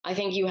I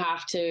think you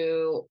have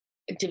to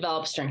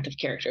develop strength of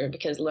character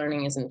because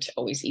learning isn't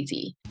always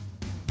easy.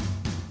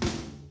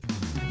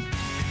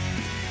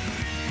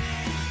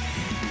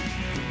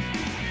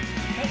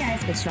 Hey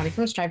guys, it's Johnny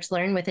from Strive to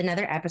Learn with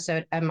another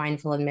episode of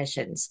Mindful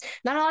Admissions.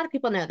 Not a lot of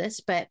people know this,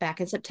 but back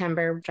in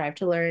September, Drive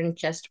to Learn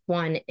just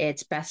won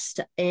its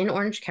Best in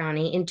Orange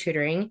County in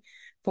tutoring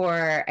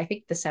for, I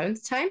think, the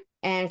seventh time.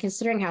 And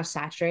considering how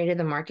saturated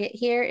the market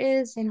here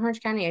is in Orange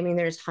County, I mean,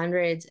 there's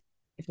hundreds,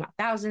 if not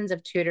thousands,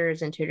 of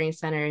tutors and tutoring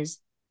centers.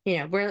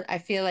 I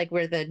feel like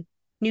we're the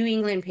New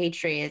England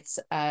Patriots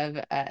of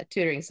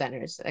tutoring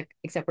centers,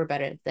 except we're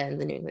better than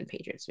the New England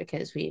Patriots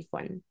because we've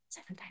won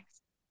 7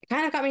 times. It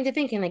kind of got me to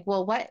thinking, like,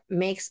 well, what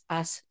makes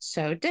us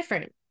so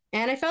different?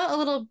 And I felt a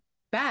little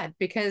bad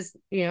because,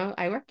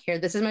 I work here.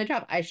 This is my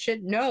job. I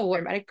should know,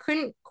 but I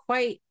couldn't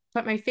quite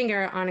put my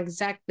finger on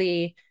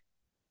exactly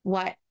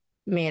what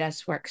made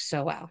us work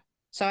so well.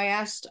 So I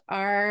asked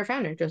our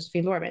founder,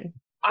 Josephine Borman.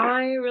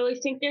 I really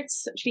think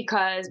it's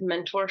because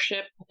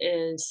mentorship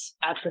is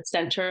at the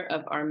center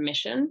of our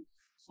mission.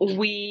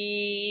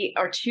 We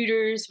are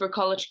tutors, we're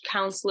college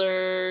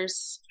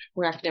counselors,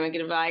 we're academic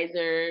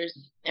advisors,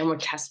 and we're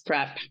test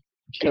prep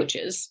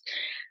coaches.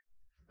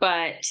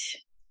 But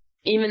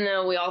even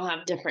though we all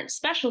have different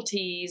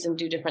specialties and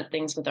do different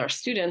things with our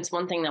students,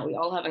 one thing that we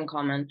all have in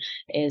common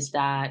is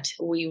that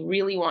we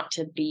really want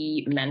to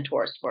be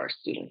mentors for our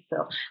students.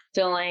 So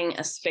filling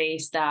a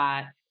space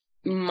that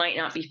might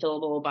not be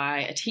fillable by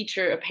a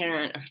teacher, a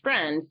parent, a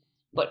friend,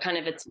 but kind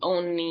of its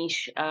own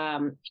niche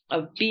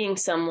of being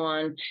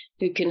someone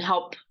who can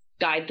help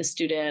guide the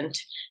student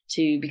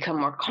to become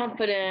more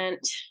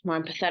confident,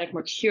 more empathetic,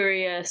 more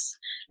curious,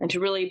 and to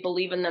really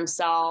believe in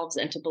themselves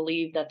and to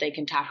believe that they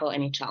can tackle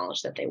any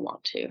challenge that they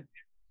want to.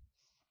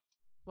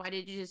 Why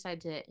did you decide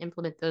to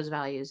implement those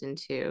values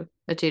into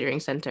the tutoring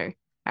center?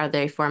 Are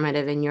they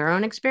formative in your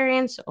own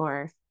experience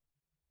or?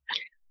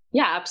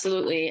 Yeah,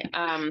 absolutely.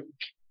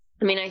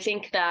 I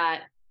think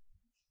that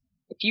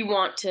if you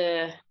want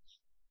to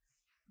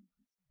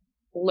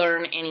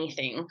learn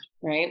anything,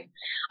 right,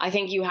 I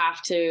think you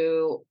have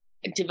to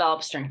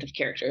develop strength of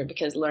character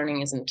because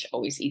learning isn't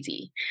always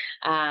easy.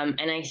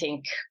 And I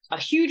think a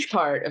huge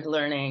part of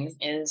learning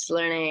is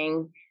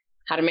learning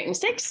how to make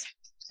mistakes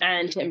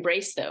and to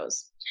embrace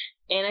those.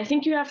 And I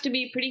think you have to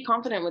be pretty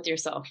confident with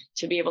yourself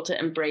to be able to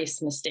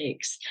embrace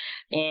mistakes.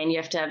 And you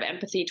have to have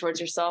empathy towards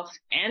yourself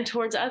and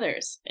towards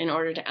others in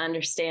order to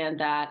understand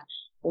that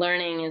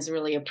learning is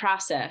really a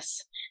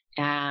process.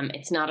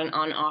 It's not an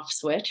on-off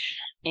switch,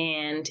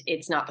 and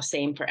it's not the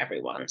same for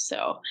everyone.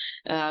 So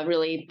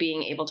really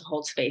being able to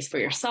hold space for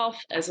yourself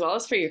as well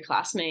as for your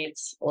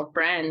classmates or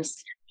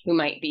friends who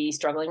might be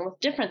struggling with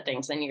different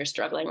things than you're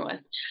struggling with,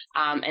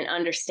 and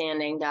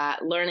understanding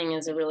that learning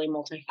is a really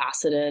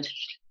multifaceted,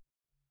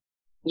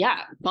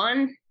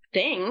 fun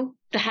thing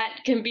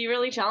that can be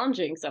really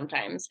challenging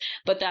sometimes,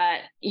 but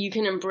that you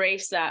can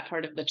embrace that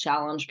part of the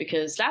challenge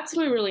because that's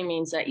what really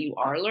means that you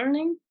are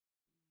learning.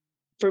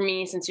 For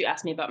me, since you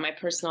asked me about my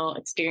personal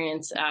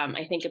experience,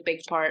 I think a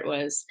big part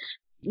was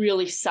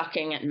really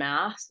sucking at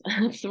math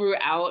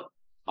throughout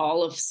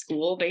all of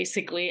school,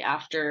 basically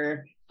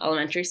after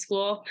elementary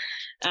school,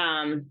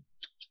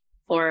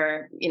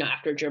 or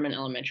after German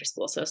elementary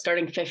school. So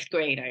starting 5th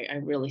grade, I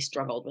really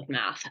struggled with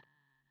math.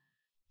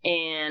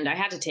 And I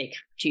had to take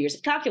 2 years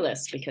of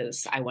calculus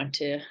because I went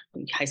to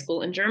high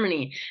school in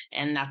Germany,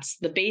 and that's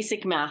the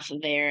basic math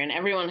there, and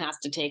everyone has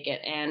to take it.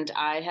 And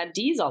I had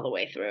D's all the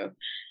way through.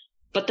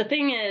 But the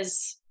thing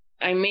is,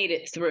 I made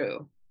it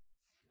through.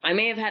 I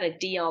may have had a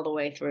D all the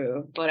way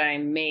through, but I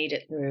made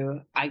it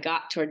through. I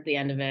got towards the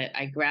end of it.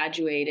 I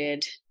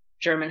graduated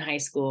German high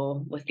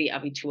school with the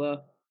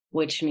Abitur,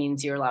 which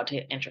means you're allowed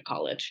to enter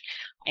college.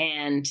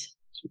 And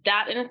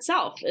that in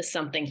itself is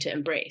something to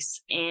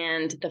embrace.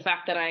 And the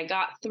fact that I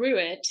got through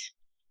it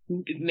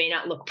may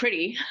not look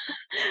pretty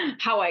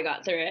how I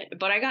got through it,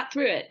 but I got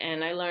through it,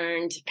 and I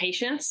learned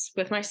patience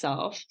with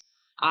myself.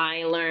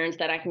 I learned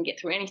that I can get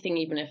through anything,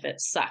 even if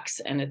it sucks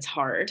and it's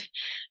hard.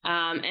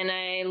 And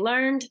I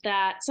learned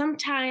that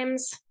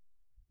sometimes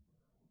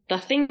the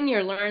thing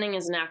you're learning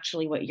isn't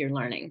actually what you're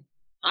learning.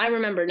 I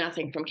remember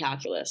nothing from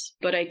calculus,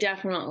 but I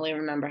definitely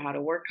remember how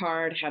to work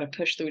hard, how to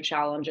push through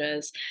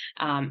challenges,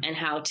 and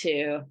how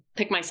to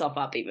pick myself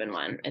up even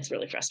when it's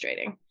really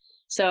frustrating.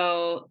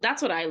 So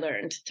that's what I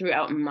learned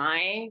throughout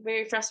my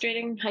very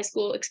frustrating high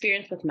school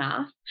experience with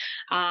math.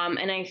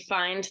 And I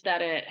find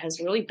that it has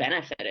really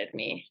benefited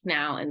me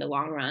now in the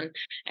long run.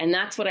 And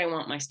that's what I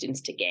want my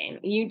students to gain.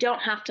 You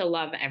don't have to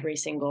love every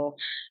single,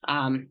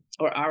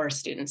 or our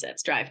students at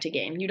Strive to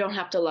Gain, you don't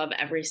have to love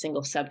every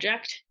single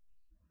subject,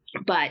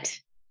 but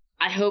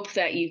I hope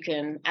that you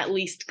can at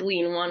least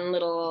glean one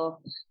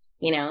little,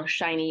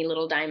 shiny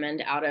little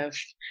diamond out of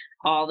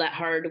all that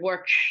hard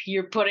work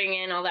you're putting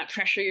in, all that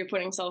pressure you're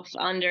putting yourself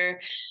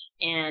under,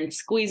 and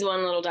squeeze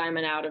one little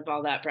diamond out of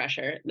all that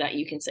pressure that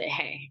you can say,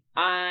 hey,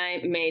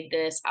 I made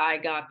this, I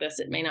got this.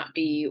 It may not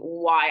be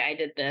why I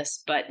did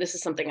this, but this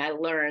is something I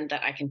learned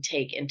that I can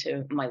take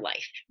into my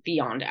life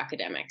beyond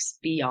academics,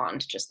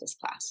 beyond just this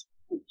class.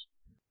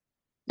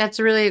 Those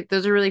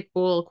are really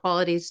cool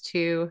qualities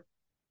to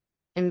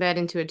embed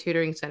into a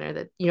tutoring center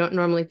that you don't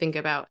normally think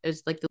about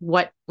is like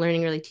what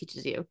learning really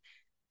teaches you.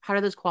 How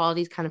do those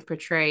qualities kind of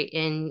portray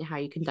in how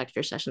you conduct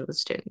your sessions with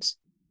students?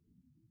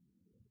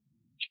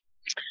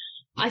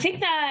 I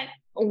think that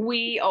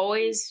we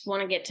always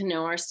want to get to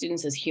know our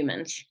students as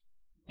humans.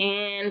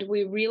 And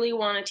we really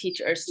want to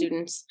teach our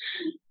students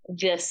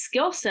the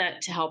skill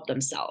set to help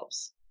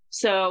themselves.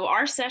 So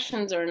our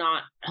sessions are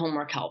not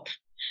homework help.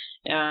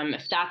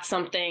 If that's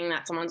something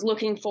that someone's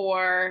looking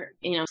for,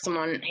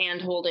 someone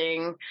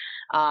hand-holding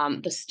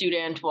the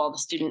student while the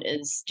student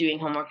is doing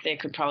homework they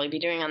could probably be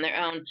doing on their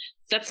own,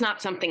 that's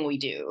not something we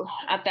do.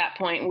 At that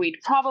point, we'd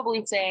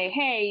probably say,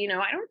 hey,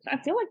 I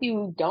feel like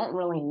you don't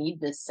really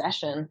need this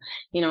session.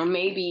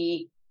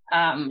 Maybe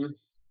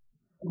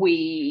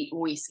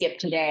we skip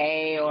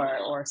today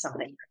or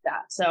something like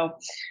that. So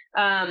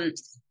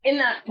in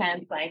that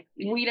sense, like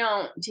we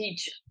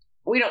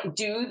don't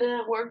do the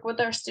work with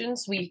our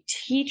students. We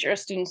teach our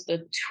students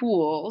the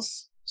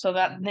tools so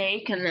that they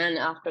can then,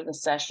 after the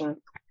session,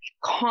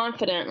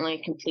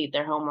 confidently complete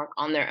their homework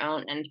on their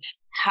own and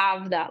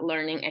have that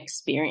learning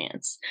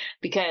experience,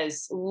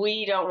 because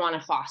we don't want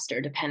to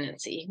foster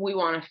dependency. We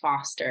want to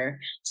foster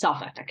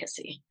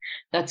self-efficacy.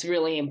 That's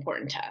really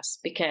important to us,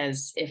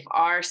 because if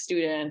our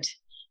students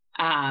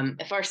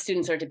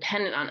are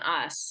dependent on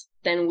us,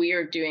 then we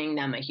are doing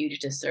them a huge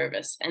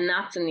disservice. And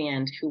that's in the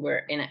end who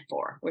we're in it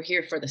for. We're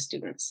here for the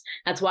students.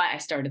 That's why I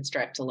started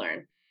Strive to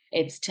Learn.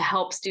 It's to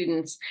help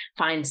students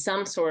find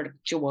some sort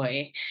of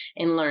joy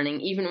in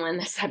learning, even when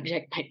the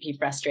subject might be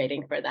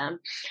frustrating for them,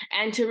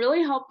 and to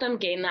really help them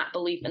gain that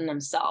belief in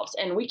themselves.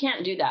 And we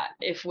can't do that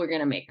if we're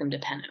going to make them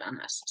dependent on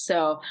us.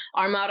 So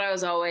our motto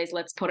is always,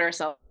 let's put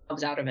ourselves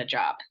out of a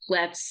job.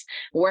 Let's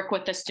work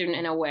with the student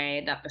in a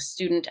way that the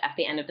student at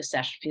the end of the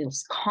session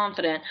feels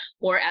confident,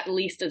 or at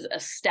least is a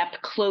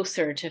step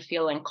closer to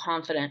feeling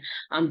confident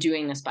on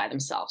doing this by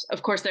themselves.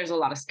 Of course, there's a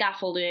lot of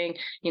scaffolding.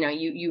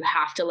 You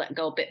have to let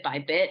go bit by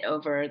bit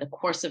over the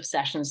course of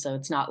sessions. So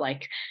it's not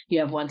like you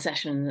have one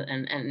session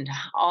and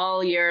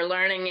all your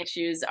learning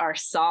issues are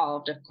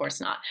solved. Of course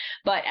not.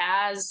 But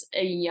as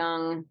a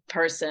young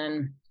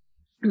person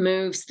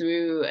moves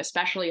through,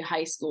 especially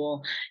high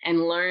school,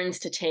 and learns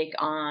to take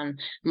on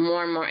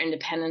more and more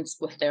independence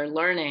with their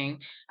learning,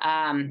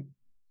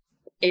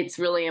 it's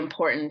really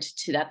important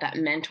that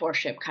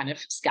mentorship kind of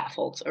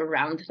scaffolds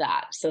around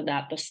that, so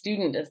that the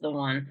student is the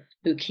one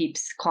who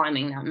keeps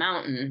climbing that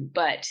mountain,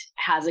 but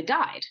has a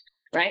guide,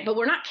 right? But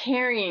we're not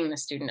carrying the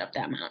student up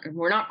that mountain.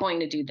 We're not going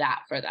to do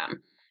that for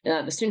them.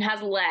 The student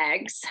has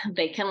legs;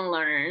 they can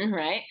learn,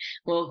 right?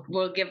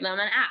 We'll give them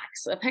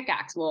a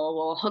pickaxe.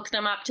 We'll hook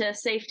them up to a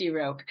safety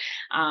rope,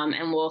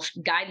 and we'll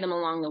guide them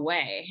along the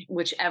way,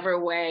 whichever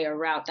way or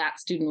route that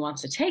student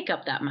wants to take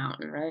up that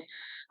mountain, right?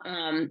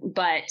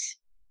 But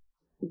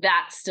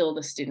that's still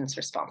the student's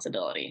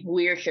responsibility.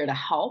 We're here to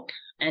help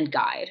and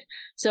guide.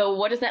 So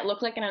what does that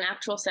look like in an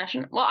actual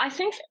session? Well, I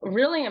think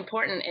really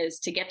important is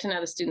to get to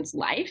know the student's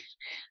life,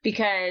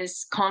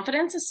 because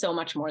confidence is so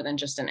much more than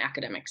just an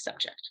academic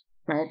subject.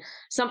 Right?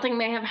 Something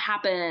may have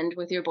happened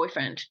with your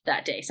boyfriend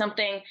that day.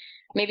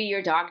 Maybe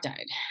your dog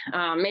died.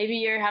 Maybe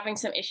you're having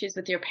some issues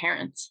with your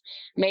parents.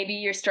 Maybe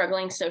you're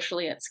struggling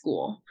socially at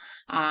school.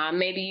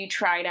 Maybe you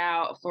tried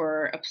out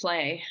for a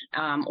play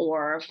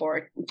or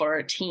for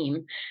a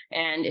team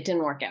and it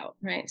didn't work out,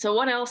 right? So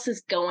what else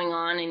is going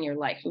on in your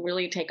life? We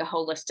really take a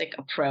holistic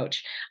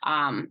approach.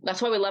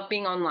 That's why we love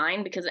being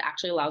online, because it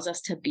actually allows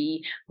us to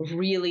be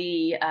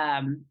really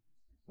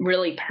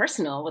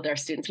personal with our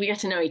students. We get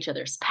to know each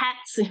other's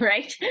pets,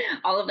 right?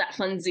 All of that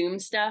fun Zoom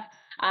stuff.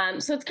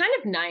 So it's kind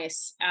of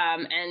nice.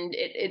 And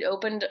it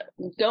opened,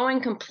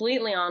 going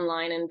completely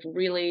online and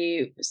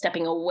really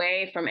stepping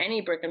away from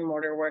any brick and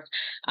mortar work,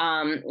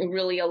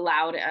 really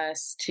allowed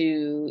us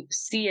to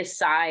see a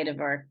side of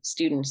our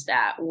students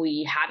that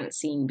we hadn't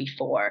seen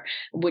before,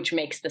 which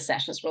makes the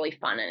sessions really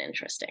fun and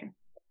interesting.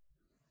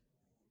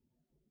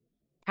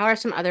 How are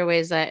some other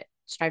ways that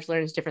Strive to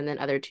Learn is different than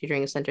other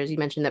tutoring centers? You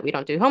mentioned that we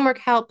don't do homework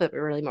help, but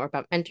we're really more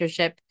about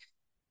mentorship.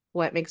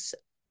 What makes,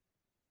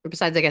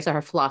 besides, I guess,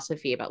 our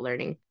philosophy about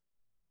learning,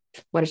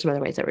 what are some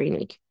other ways that we're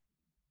unique?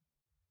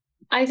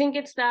 I think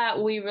it's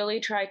that we really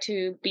try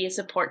to be a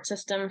support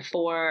system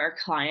for our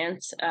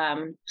clients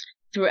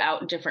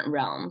throughout different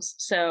realms.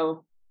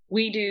 So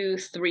we do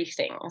 3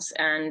 things,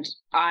 and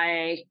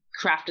I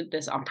crafted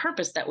this on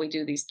purpose that we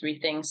do these 3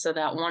 things so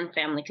that one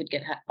family could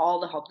get all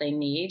the help they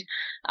need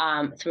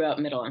throughout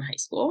middle and high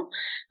school.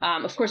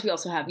 Of course, we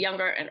also have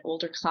younger and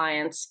older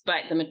clients,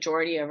 but the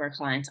majority of our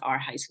clients are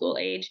high school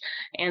age.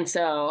 And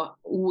so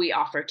we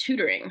offer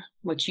tutoring,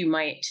 which you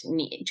might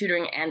need,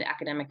 tutoring and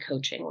academic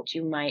coaching, which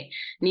you might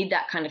need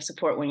that kind of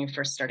support when you're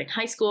first starting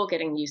high school,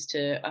 getting used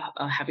to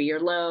a heavier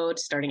load,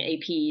 starting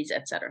APs,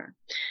 etc.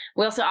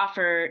 We also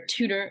offer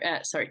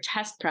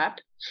test prep,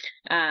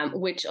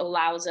 which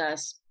allows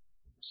us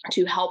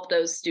to help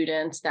those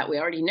students that we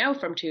already know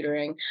from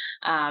tutoring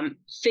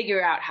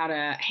figure out how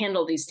to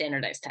handle these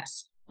standardized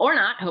tests, or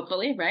not,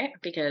 hopefully, right?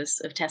 Because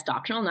of test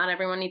optional, not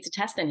everyone needs a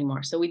test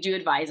anymore. So we do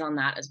advise on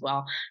that as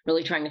well,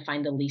 really trying to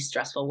find the least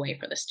stressful way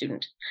for the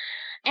student.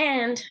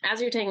 And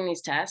as you're taking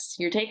these tests,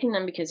 you're taking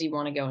them because you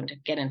want to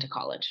get into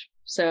college.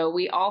 So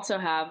we also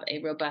have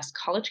a robust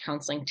college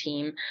counseling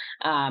team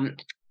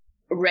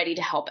ready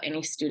to help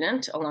any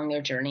student along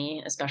their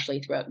journey, especially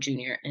throughout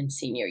junior and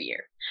senior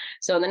year.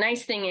 So the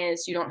nice thing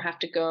is you don't have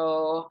to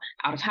go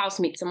out of house,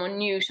 meet someone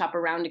new, shop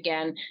around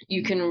again.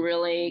 You can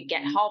really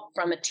get help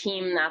from a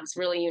team that's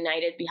really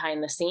united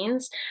behind the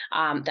scenes,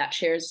 that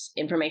shares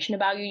information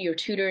about you. Your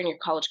tutor and your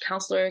college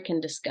counselor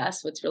can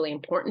discuss what's really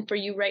important for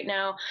you right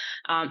now.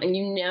 And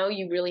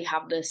you really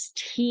have this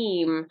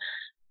team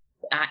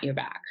at your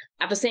back.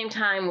 At the same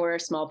time, we're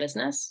a small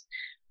business.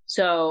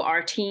 So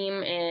our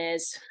team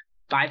is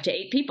 5 to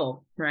 8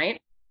 people, right?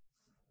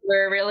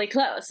 We're really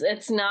close.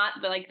 It's not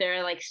like there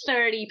are like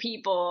 30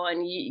 people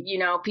and,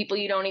 people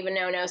you don't even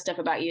know stuff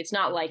about you. It's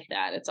not like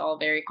that. It's all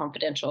very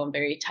confidential and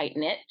very tight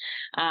knit.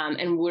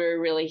 And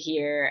we're really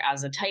here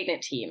as a tight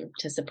knit team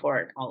to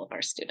support all of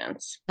our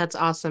students. That's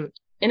awesome.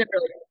 In a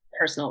really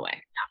personal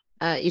way.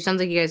 You sounds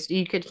like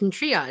you can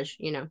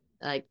triage,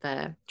 like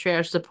the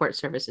triage support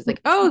services.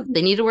 Like, oh,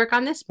 they need to work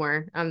on this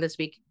more this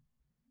week.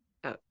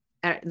 Oh,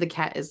 the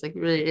cat is like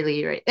really,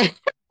 really right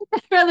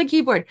on the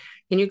keyboard.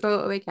 Can you go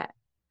away, cat?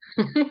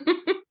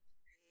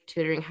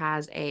 Tutoring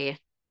has a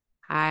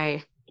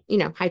high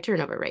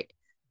turnover rate.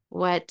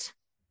 What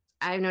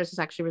I've noticed is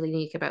actually really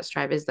unique about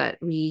Strive is that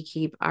we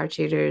keep our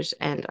tutors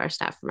and our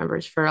staff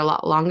members for a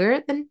lot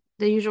longer than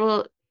the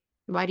usual.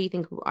 Why do you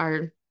think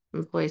our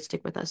employees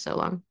stick with us so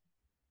long?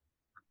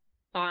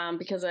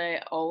 Because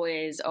I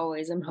always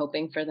am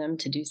hoping for them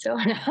to do so.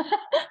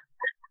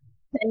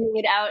 Sending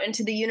it out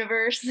into the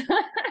universe.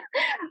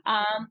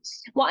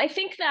 Well, I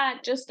think that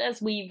just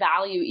as we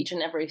value each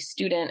and every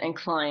student and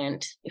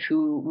client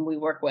who we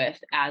work with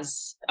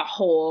as a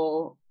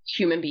whole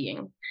human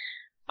being,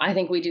 I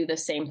think we do the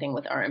same thing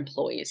with our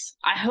employees.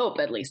 I hope,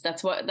 at least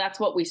that's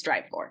what we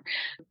strive for.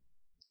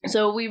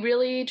 So we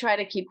really try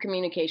to keep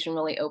communication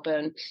really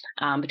open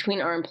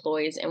between our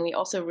employees, and we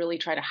also really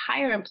try to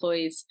hire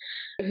employees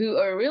who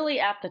are really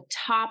at the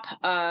top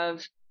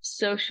of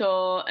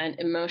social and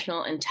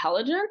emotional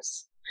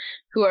intelligence,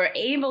 who are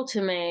able to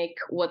make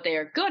what they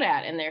are good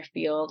at in their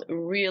field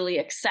really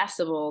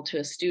accessible to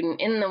a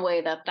student in the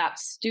way that that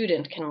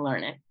student can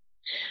learn it.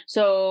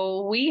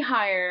 So we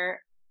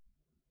hire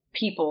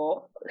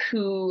people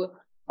who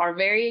are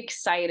very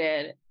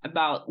excited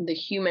about the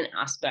human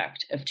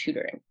aspect of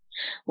tutoring.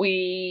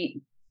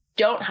 We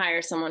don't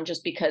hire someone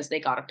just because they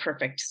got a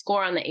perfect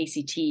score on the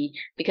ACT,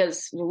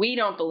 because we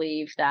don't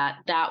believe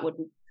that would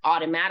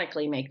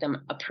automatically make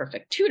them a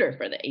perfect tutor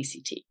for the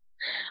ACT.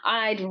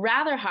 I'd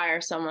rather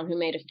hire someone who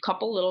made a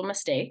couple little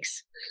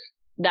mistakes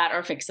that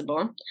are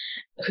fixable,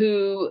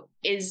 who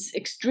is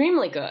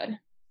extremely good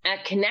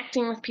at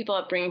connecting with people,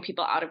 at bringing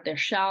people out of their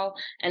shell,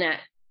 and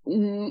at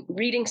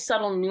reading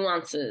subtle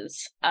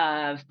nuances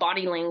of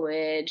body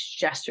language,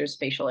 gestures,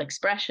 facial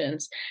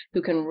expressions,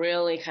 who can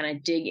really kind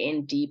of dig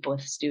in deep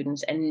with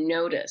students and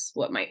notice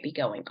what might be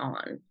going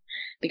on.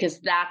 Because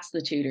that's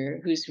the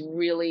tutor who's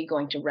really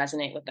going to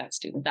resonate with that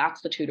student.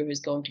 That's the tutor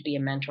who's going to be a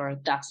mentor.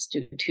 That's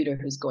the tutor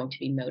who's going to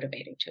be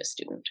motivating to a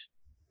student.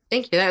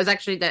 Thank you.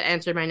 That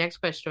answered my next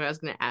question I was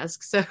going to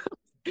ask. So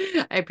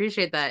I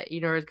appreciate that.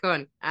 You know where it's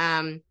going.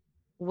 And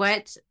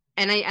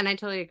I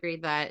totally agree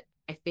that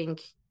I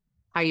think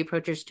how you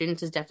approach your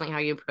students is definitely how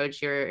you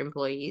approach your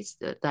employees.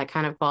 That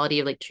kind of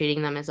quality of like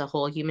treating them as a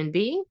whole human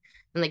being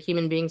and like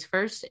human beings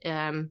first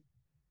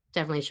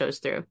definitely shows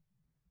through.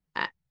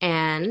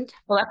 And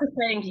well, that's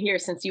exciting to hear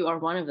since you are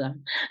one of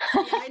them.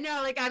 Yeah, I know,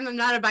 like I'm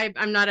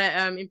not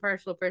a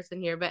impartial person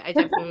here, but I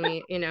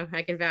definitely,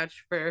 I can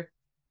vouch for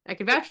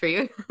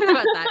you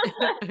about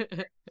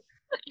that.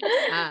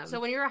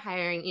 So when you're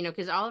hiring,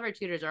 because all of our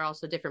tutors are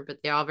also different, but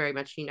they're all very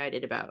much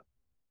united about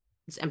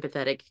this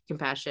empathetic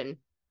compassion.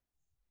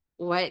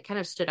 What kind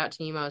of stood out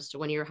to you most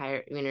when you're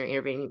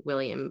interviewing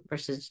William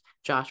versus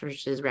Josh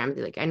versus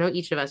Ramsey? Like, I know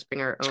each of us bring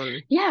our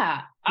own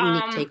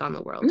unique take on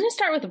the world. I'm going to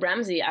start with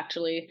Ramsey,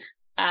 actually.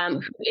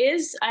 Who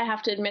is, I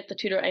have to admit, the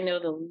tutor I know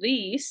the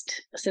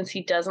least, since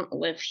he doesn't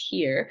live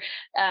here.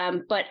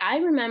 But I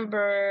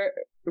remember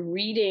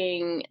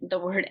reading the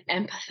word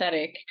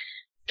empathetic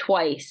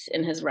twice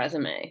in his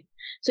resume.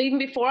 So even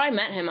before I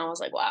met him, I was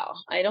like, wow,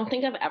 I don't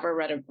think I've ever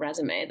read a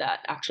resume that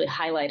actually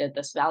highlighted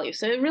this value.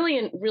 So it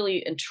really,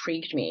 really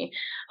intrigued me.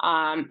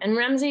 And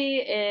Ramsey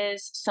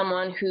is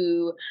someone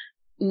who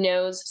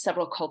knows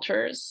several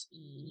cultures.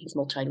 He's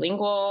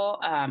multilingual,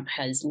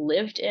 has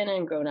lived in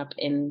and grown up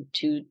in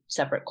 2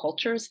 separate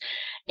cultures,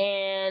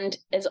 and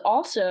is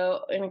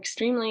also an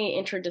extremely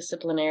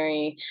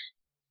interdisciplinary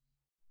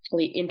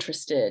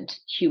interested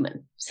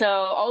human. So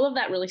all of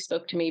that really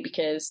spoke to me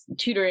because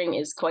tutoring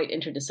is quite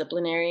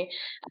interdisciplinary.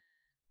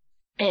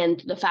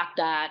 And the fact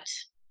that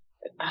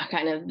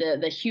kind of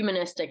the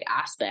humanistic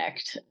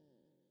aspect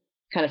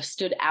kind of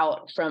stood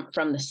out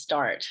from the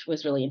start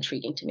was really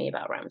intriguing to me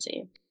about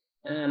Ramsey.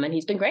 And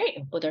he's been great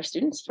with our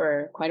students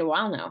for quite a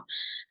while now.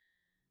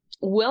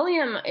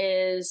 William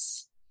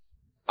is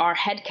our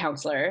head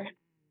counselor.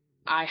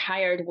 I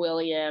hired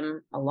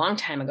William a long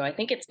time ago. I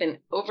think it's been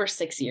over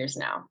 6 years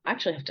now. I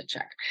actually have to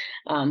check.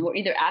 We're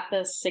either at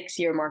the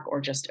 6-year mark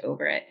or just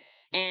over it.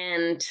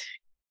 And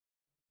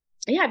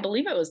yeah, I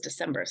believe it was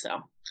December. So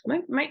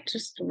might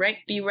just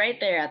be right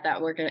there at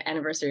that work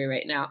anniversary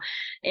right now.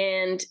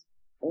 And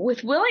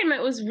with William,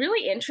 it was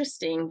really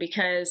interesting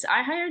because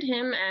I hired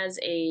him as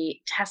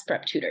a test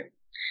prep tutor.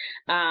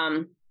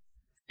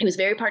 He was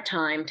very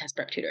part-time test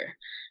prep tutor.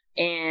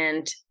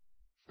 And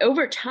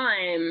over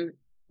time,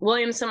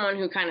 William's someone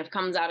who kind of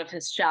comes out of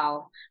his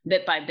shell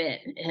bit by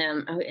bit.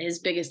 His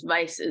biggest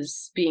vice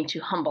is being too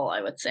humble,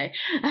 I would say.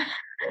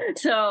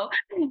 So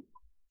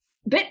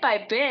bit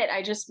by bit,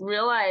 I just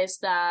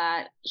realized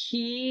that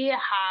he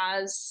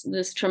has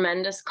this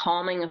tremendous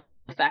calming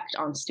effect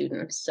on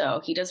students.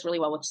 So he does really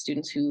well with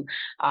students who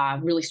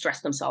really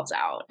stress themselves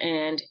out.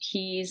 And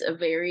he's a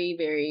very,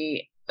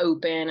 very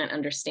open and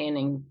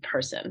understanding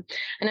person.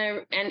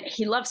 And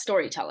he loves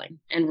storytelling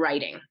and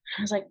writing.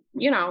 I was like,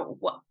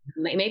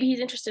 maybe he's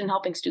interested in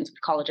helping students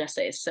with college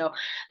essays. So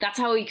that's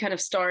how he kind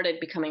of started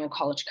becoming a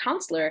college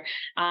counselor.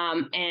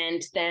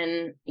 And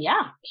then,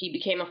 he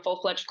became a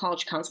full-fledged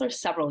college counselor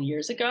several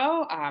years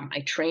ago.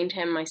 I trained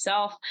him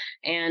myself,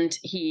 and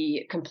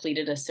he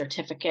completed a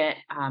certificate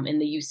in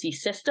the UC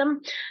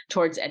system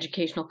towards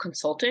educational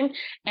consulting.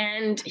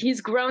 And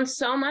he's grown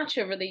so much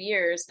over the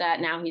years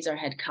that now he's our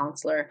head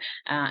counselor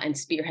and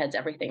spearheads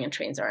everything and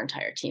trains our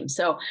entire team.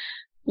 So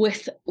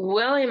with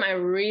William, I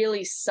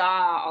really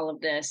saw all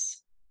of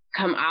this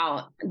come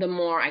out the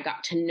more I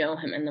got to know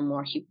him and the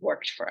more he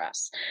worked for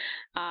us.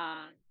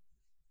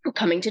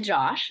 Coming to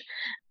Josh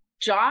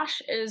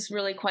is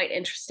really quite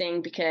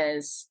interesting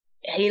because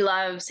he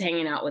loves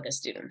hanging out with his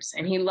students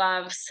and he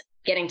loves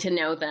getting to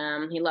know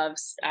them. He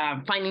loves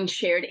finding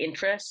shared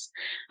interests.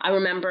 I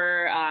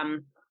remember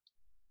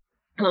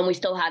when we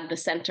still had the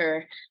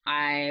center,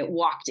 I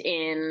walked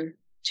in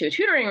to a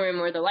tutoring room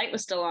where the light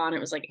was still on. It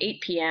was like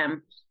 8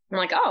 p.m. I'm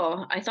like,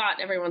 oh, I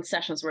thought everyone's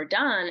sessions were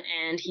done.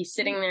 And he's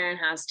sitting there and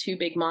has 2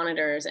 big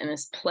monitors and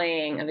is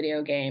playing a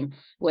video game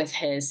with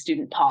his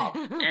student Paul.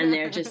 And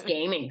they're just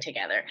gaming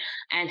together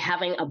and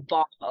having a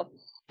ball.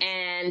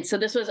 And so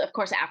this was, of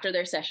course, after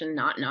their session,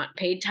 not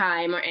paid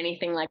time or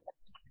anything like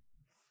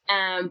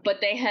that.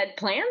 But they had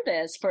planned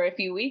this for a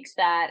few weeks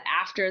that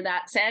after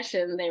that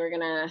session, they were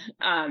going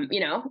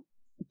to,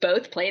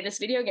 both play this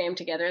video game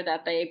together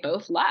that they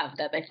both love,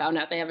 that they found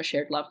out they have a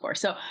shared love for.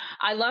 So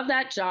I love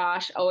that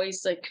Josh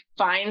always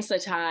finds the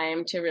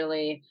time to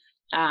really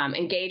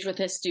engage with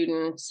his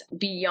students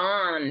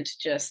beyond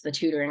just the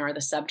tutoring or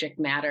the subject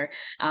matter.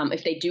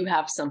 If they do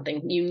have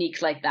something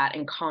unique like that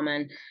in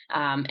common,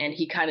 and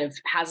he kind of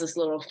has this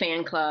little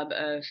fan club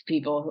of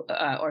people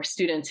or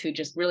students who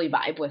just really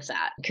vibe with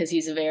that because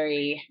he's a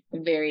very,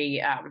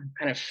 very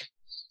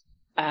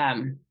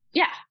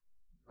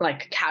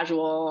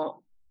casual,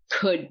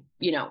 could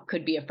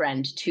be a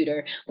friend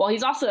tutor. Well,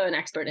 he's also an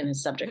expert in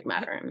his subject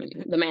matter. I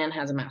mean, the man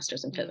has a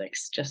master's in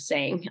physics, just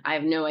saying. I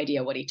have no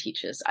idea what he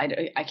teaches. I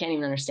can't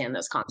even understand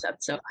those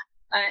concepts. So,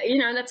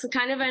 that's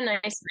kind of a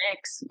nice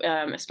mix,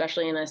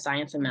 especially in a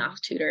science and math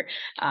tutor,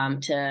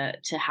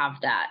 to have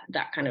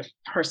that kind of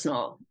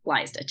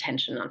personalized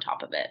attention on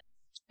top of it.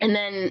 And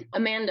then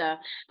Amanda,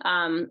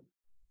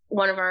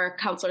 one of our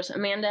counselors,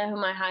 Amanda,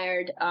 whom I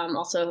hired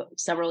also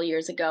several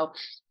years ago,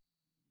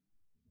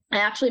 I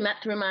actually met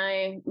through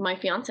my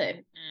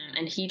fiance,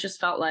 and he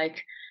just felt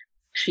like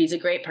she's a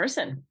great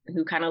person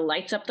who kind of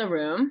lights up the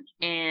room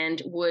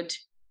and would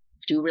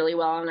do really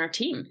well on our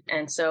team.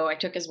 And so I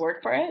took his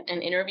word for it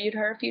and interviewed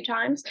her a few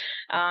times,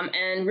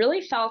 and really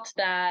felt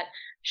that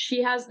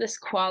she has this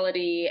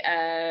quality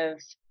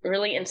of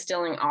really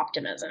instilling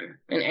optimism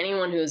in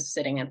anyone who's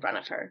sitting in front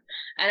of her.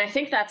 And I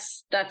think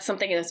that's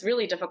something that's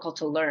really difficult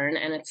to learn.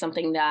 And it's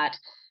something that,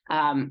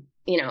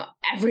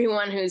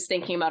 everyone who's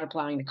thinking about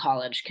applying to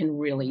college can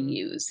really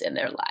use in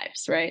their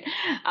lives, right?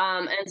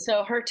 And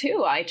so her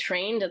too, I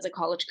trained as a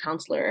college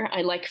counselor.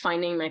 I like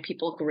finding my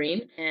people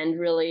green and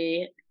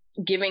really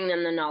giving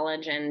them the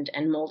knowledge and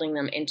molding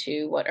them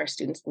into what our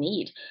students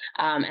need,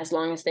 as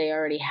long as they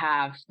already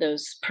have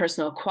those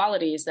personal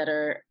qualities that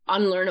are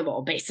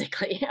unlearnable,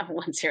 basically,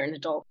 once you're an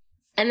adult.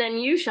 And then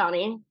you,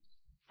 Shawnee,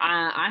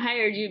 I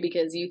hired you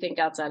because you think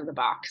outside of the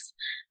box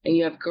and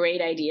you have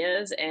great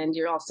ideas, and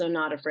you're also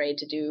not afraid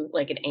to do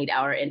like an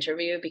 8-hour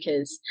interview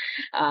because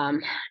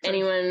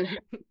anyone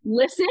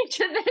listening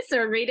to this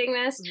or reading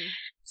this,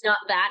 it's not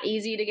that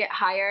easy to get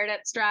hired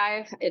at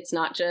Strive. It's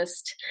not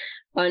just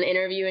an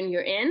interview and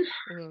you're in.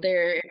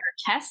 There are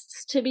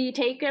tests to be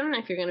taken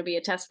if you're going to be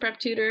a test prep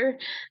tutor.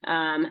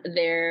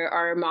 There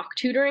are mock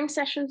tutoring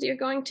sessions you're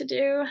going to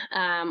do,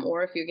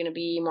 or if you're going to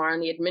be more on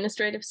the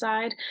administrative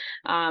side.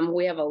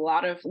 We have a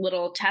lot of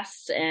little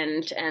tests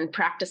and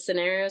practice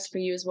scenarios for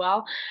you as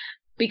well,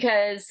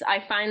 because I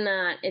find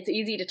that it's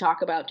easy to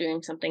talk about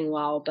doing something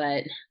well,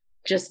 but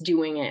just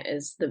doing it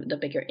is the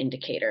bigger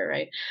indicator,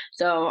 right?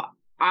 So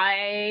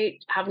I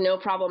have no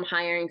problem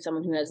hiring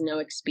someone who has no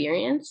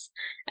experience,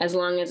 as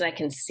long as I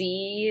can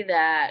see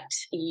that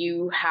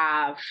you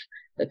have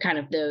the kind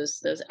of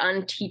those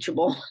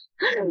unteachable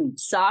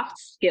soft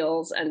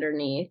skills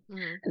underneath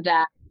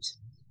that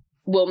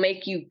will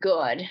make you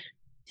good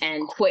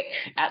and quick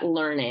at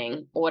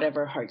learning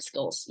whatever hard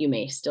skills you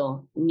may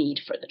still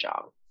need for the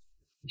job.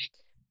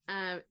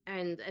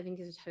 And I think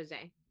this is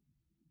Jose.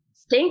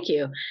 Thank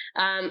you.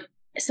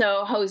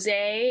 So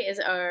Jose is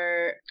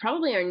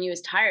probably our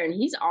newest hire, and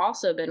he's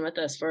also been with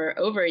us for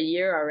over a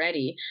year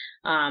already.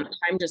 Time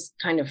just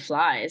kind of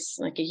flies,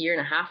 like a year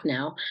and a half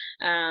now.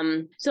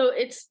 So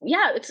it's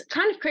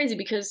kind of crazy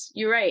because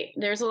you're right.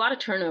 There's a lot of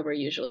turnover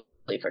usually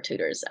for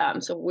tutors.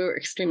 So we're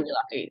extremely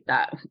lucky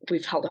that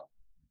we've held up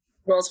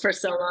roles for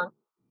so long.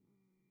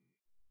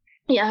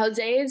 Yeah,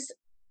 Jose is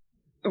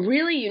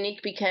really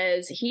unique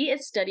because he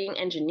is studying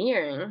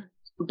engineering,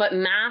 but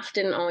math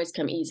didn't always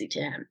come easy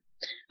to him.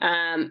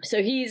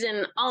 So he's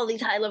in all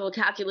these high-level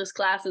calculus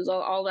classes,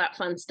 all that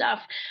fun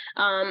stuff.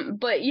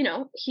 But,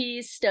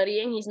 he's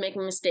studying, he's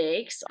making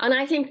mistakes. And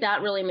I think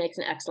that really makes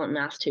an excellent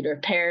math tutor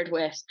paired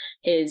with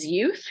his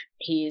youth.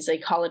 He's a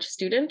college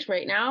student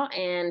right now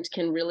and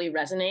can really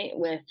resonate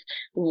with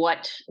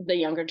what the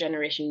younger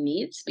generation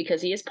needs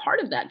because he is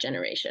part of that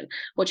generation,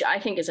 which I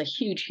think is a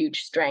huge,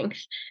 huge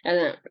strength.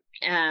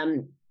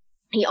 And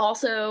he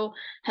also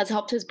has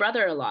helped his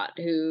brother a lot,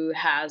 who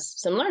has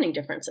some learning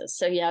differences.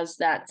 So he has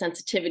that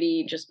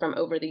sensitivity just from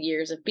over the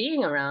years of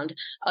being around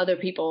other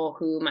people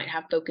who might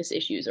have focus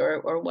issues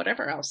or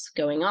whatever else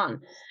going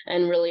on,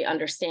 and really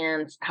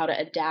understands how to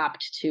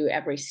adapt to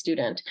every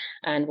student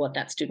and what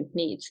that student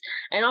needs.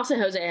 And also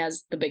Jose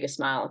has the biggest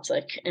smile. It's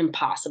like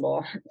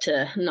impossible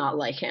to not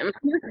like him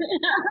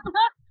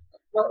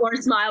or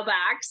smile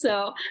back.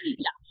 So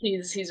yeah,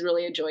 he's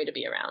really a joy to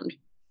be around.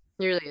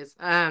 He really is.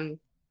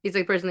 He's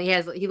like person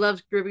he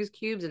loves Rubik's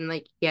cubes and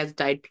like he has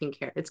dyed pink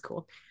hair. It's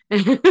cool. I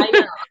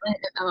know.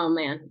 Oh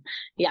man.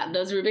 Yeah,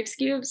 those Rubik's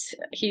cubes,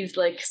 he's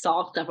like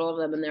solved several of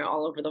them and they're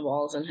all over the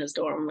walls in his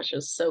dorm, which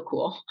is so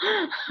cool.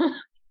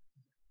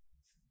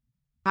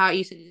 How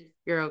you said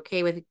you're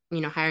okay with,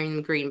 hiring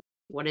them green.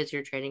 What is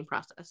your training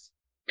process?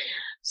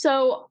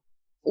 So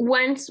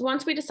once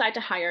we decide to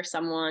hire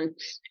someone,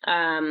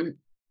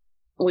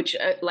 which,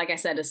 like I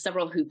said, is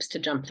several hoops to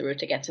jump through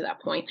to get to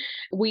that point.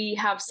 We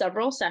have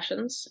several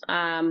sessions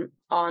on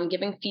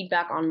giving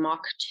feedback on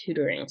mock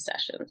tutoring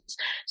sessions.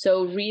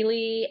 So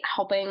really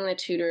helping the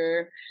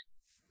tutor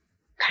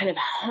kind of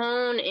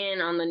hone in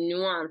on the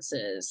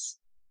nuances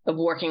of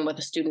working with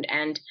a student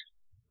and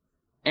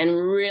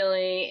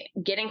really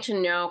getting to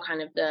know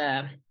kind of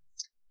the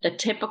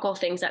typical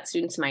things that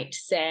students might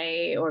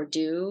say or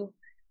do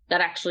that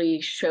actually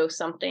show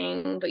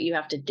something, but you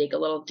have to dig a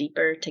little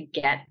deeper to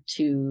get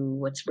to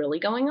what's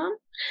really going on.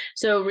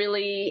 So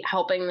really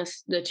helping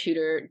the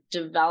tutor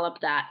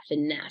develop that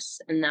finesse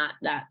and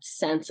that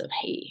sense of,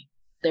 hey,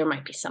 there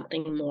might be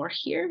something more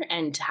here,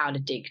 and how to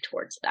dig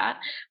towards that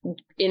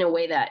in a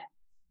way that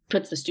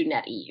puts the student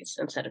at ease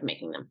instead of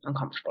making them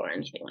uncomfortable or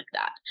anything like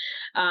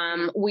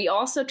that. We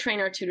also train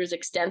our tutors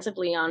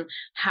extensively on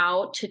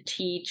how to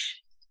teach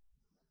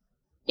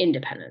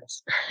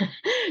independence.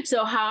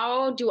 So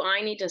how do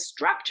I need to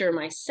structure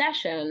my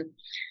session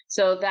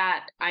so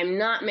that I'm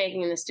not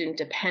making the student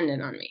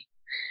dependent on me?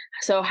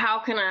 So how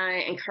can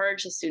I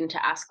encourage the student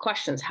to ask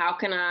questions? How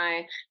can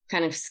I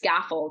kind of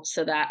scaffold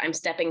so that I'm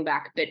stepping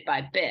back bit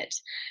by bit,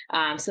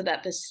 so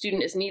that the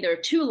student is neither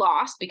too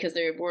lost because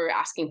we're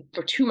asking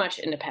for too much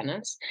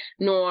independence,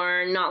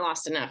 nor not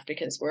lost enough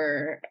because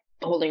we're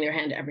holding their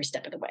hand every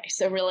step of the way.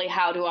 So really,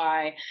 how do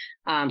I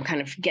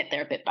kind of get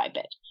there bit by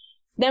bit?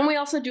 Then we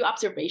also do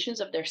observations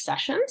of their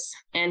sessions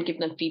and give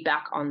them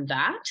feedback on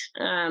that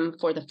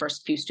for the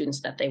first few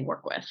students that they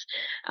work with.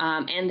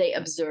 And they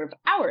observe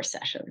our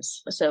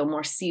sessions, so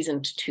more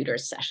seasoned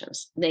tutors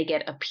sessions. They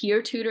get a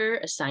peer tutor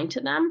assigned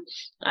to them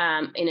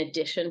in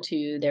addition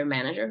to their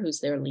manager, who's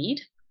their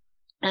lead.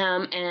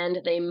 And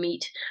they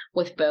meet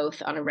with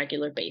both on a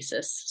regular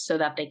basis so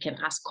that they can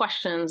ask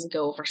questions,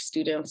 go over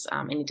students,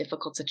 any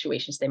difficult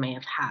situations they may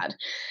have had.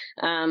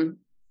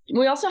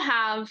 We also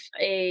have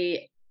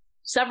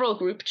several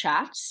group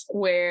chats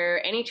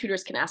where any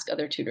tutors can ask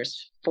other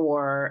tutors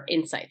for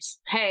insights.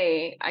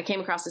 Hey, I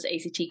came across this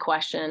ACT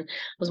question.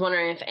 Was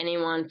wondering if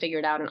anyone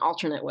figured out an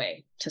alternate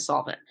way to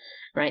solve it,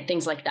 right?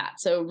 Things like that.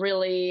 So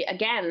really,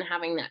 again,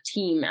 having that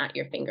team at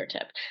your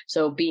fingertip.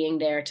 So being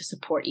there to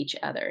support each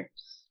other.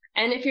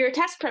 And if you're a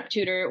test prep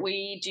tutor,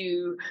 we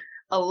do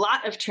a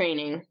lot of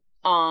training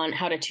on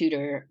how to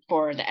tutor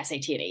for the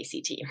SAT and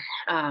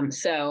ACT.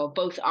 So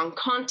both on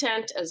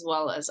content as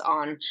well as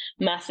on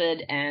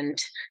method and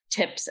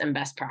tips and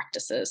best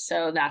practices.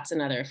 So that's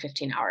another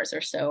 15 hours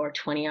or so, or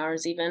 20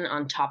 hours even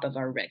on top of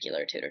our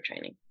regular tutor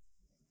training.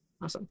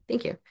 Awesome.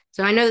 Thank you.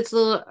 So I know it's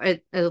a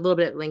little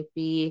bit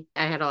lengthy.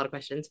 I had a lot of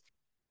questions.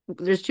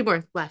 There's 2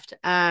 more left.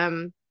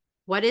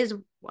 What is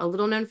a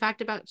little known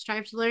fact about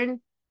Strive to Learn?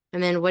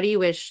 And then what do you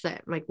wish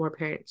that like more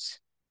parents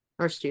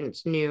or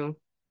students knew?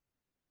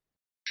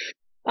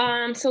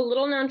 So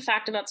little known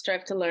fact about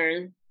Strive to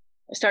Learn.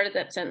 I started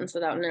that sentence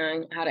without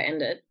knowing how to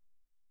end it.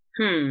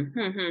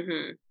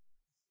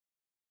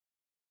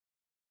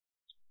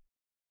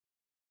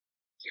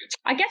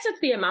 I guess it's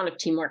the amount of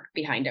teamwork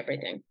behind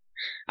everything.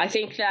 I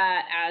think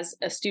that as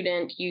a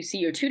student, you see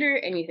your tutor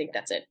and you think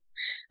that's it.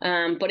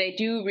 But I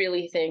do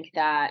really think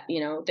that,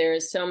 there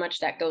is so much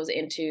that goes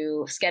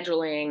into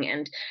scheduling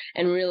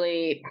and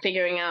really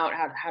figuring out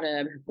how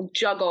to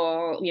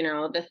juggle,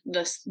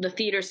 the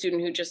theater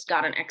student who just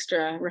got an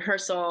extra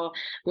rehearsal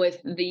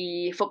with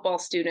the football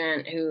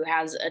student who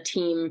has a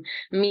team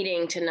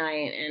meeting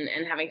tonight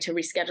and having to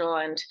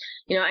reschedule. And,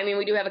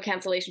 we do have a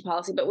cancellation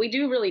policy, but we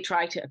do really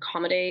try to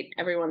accommodate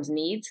everyone's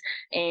needs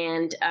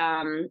and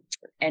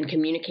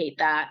communicate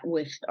that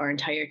with our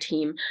entire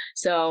team.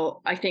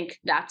 So I think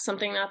that's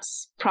something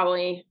that's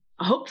probably,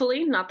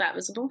 hopefully, not that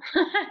visible.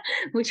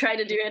 We try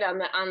to do it on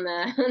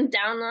the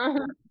down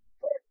low.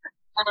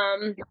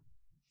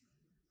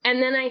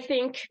 And then I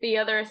think the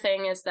other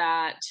thing is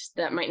that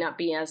might not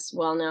be as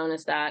well known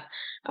is that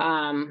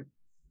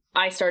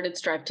I started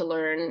Strive to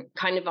Learn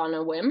kind of on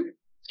a whim.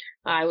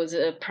 I was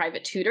a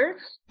private tutor,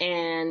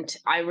 and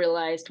I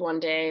realized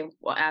one day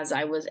as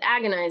I was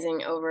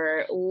agonizing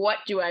over what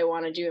do I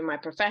want to do in my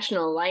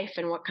professional life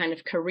and what kind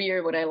of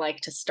career would I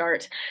like to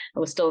start. I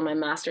was still in my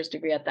master's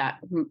degree at that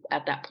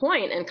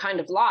point and kind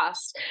of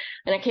lost.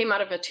 And I came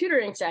out of a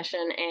tutoring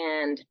session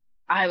and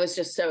I was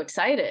just so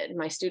excited.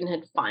 My student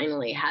had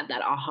finally had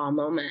that aha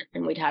moment,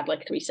 and we'd had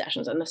like 3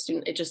 sessions, and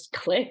it just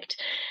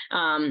clicked.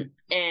 And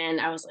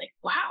I was like,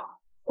 wow.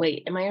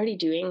 Wait, am I already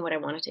doing what I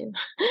want to do?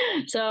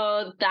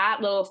 So that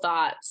little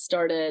thought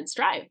started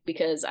Strive,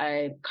 because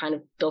I kind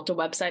of built a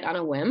website on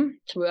a whim,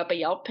 threw up a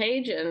Yelp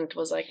page and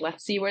was like,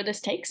 let's see where this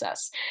takes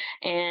us.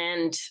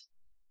 And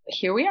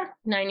here we are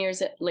 9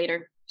 years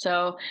later.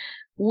 So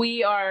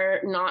we are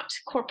not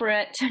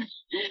corporate.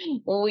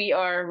 We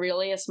are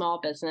really a small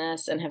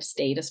business and have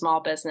stayed a small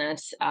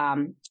business.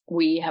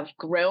 We have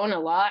grown a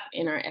lot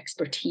in our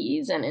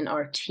expertise and in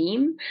our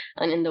team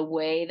and in the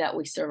way that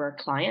we serve our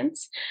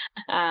clients.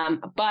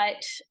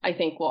 But I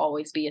think we'll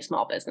always be a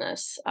small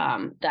business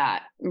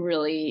that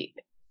really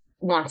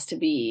wants to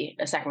be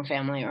a second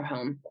family or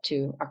home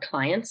to our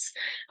clients,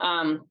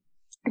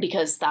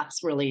 because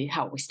that's really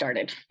how we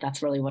started.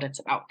 That's really what it's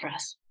about for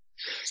us.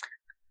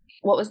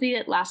 What was the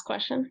last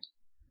question?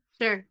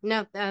 Sure.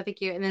 No,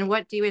 thank you. And then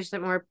what do you wish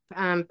that more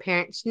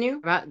parents knew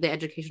about the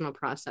educational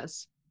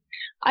process?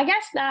 I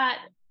guess that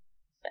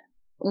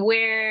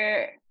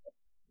where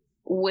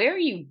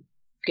you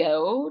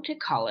go to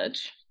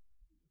college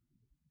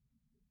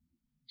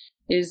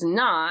is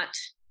not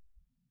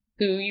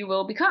who you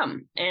will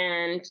become.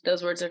 And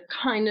those words are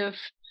kind of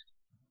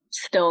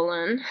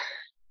stolen.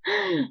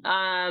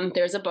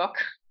 There's a book,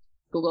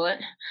 Google it.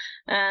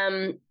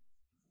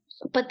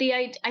 But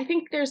I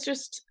think there's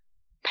just,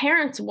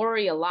 parents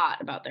worry a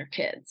lot about their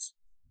kids.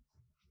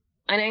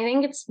 And I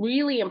think it's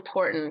really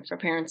important for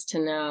parents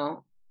to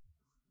know,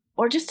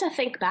 or just to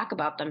think back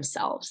about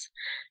themselves.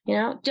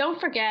 Don't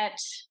forget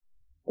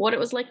what it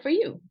was like for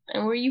you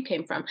and where you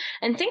came from,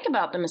 and think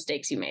about the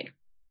mistakes you made.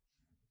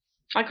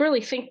 Like,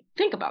 really think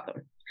about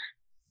them.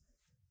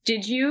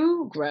 Did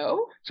you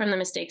grow from the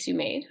mistakes you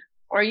made?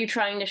 Or are you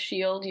trying to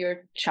shield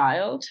your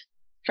child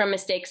from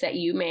mistakes that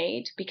you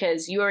made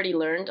because you already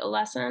learned a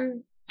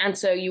lesson? And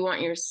so you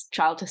want your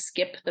child to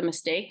skip the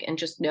mistake and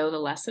just know the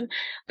lesson.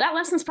 That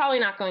lesson's probably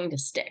not going to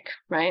stick,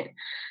 right?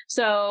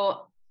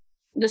 So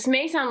this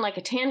may sound like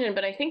a tangent,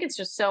 but I think it's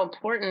just so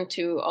important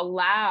to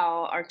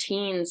allow our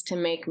teens to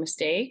make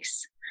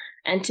mistakes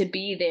and to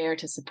be there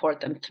to support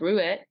them through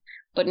it,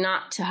 but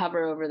not to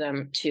hover over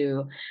them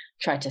to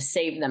try to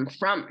save them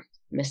from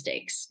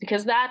mistakes,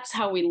 because that's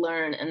how we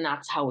learn and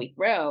that's how we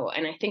grow.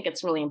 And I think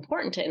it's really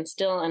important to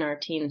instill in our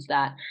teens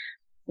that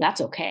that's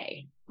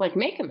okay. Like,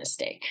 make a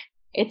mistake.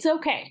 It's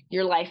okay.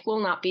 Your life will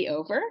not be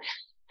over.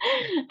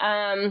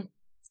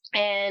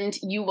 And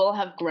you will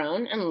have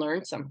grown and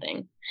learned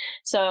something.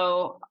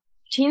 So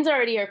teens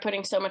already are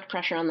putting so much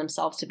pressure on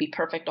themselves to be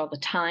perfect all the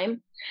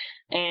time.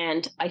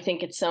 And I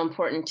think it's so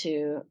important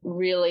to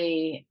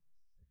really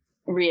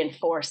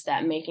reinforce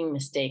that making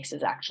mistakes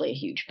is actually a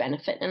huge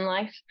benefit in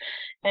life.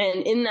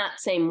 And in that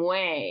same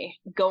way,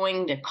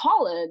 going to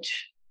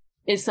college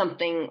is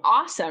something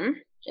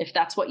awesome if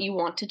that's what you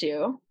want to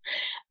do.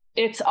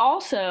 It's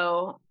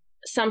also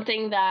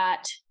something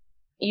that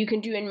you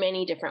can do in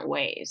many different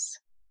ways.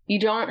 You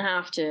don't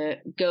have to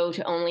go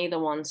to only the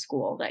one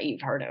school that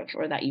you've heard of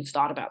or that you've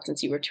thought about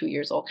since you were 2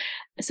 years old.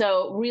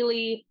 So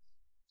really,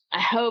 I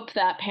hope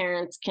that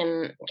parents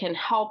can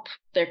help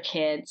their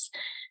kids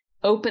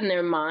open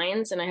their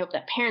minds, and I hope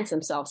that parents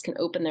themselves can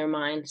open their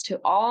minds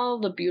to all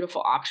the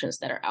beautiful options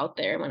that are out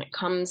there when it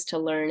comes to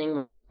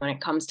learning, when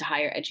it comes to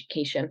higher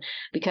education,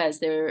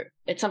 because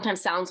it sometimes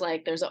sounds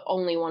like there's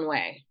only one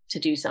way to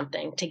do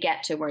something, to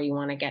get to where you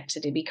want to get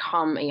to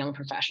become a young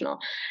professional.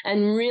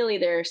 And really,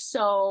 there are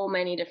so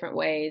many different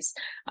ways.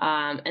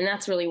 And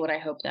that's really what I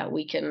hope that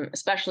we can,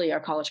 especially our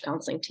college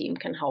counseling team,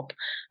 can help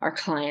our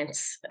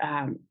clients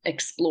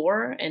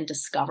explore and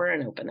discover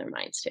and open their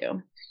minds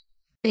to.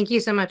 Thank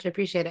you so much. I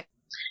appreciate it.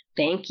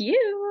 Thank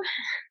you.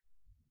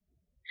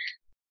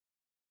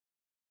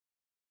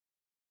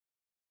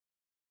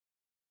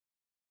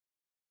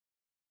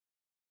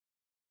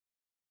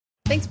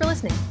 Thanks for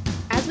listening.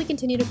 As we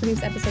continue to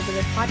produce episodes of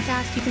this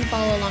podcast, you can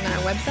follow along on our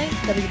website,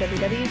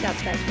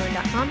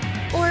 www.strivetolearn.com,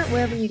 or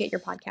wherever you get your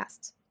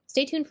podcasts.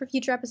 Stay tuned for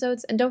future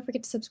episodes, and don't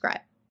forget to subscribe.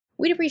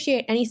 We'd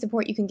appreciate any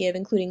support you can give,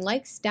 including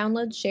likes,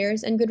 downloads,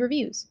 shares, and good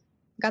reviews.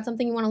 Got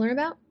something you want to learn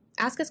about?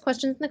 Ask us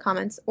questions in the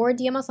comments or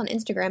DM us on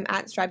Instagram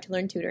at Strive to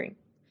Learn Tutoring.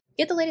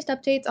 Get the latest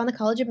updates on the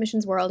college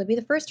admissions world and be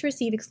the first to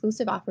receive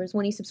exclusive offers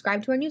when you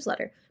subscribe to our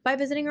newsletter by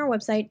visiting our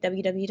website,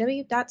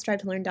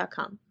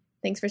 www.strivetolearn.com.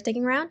 Thanks for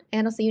sticking around,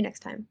 and I'll see you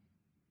next time.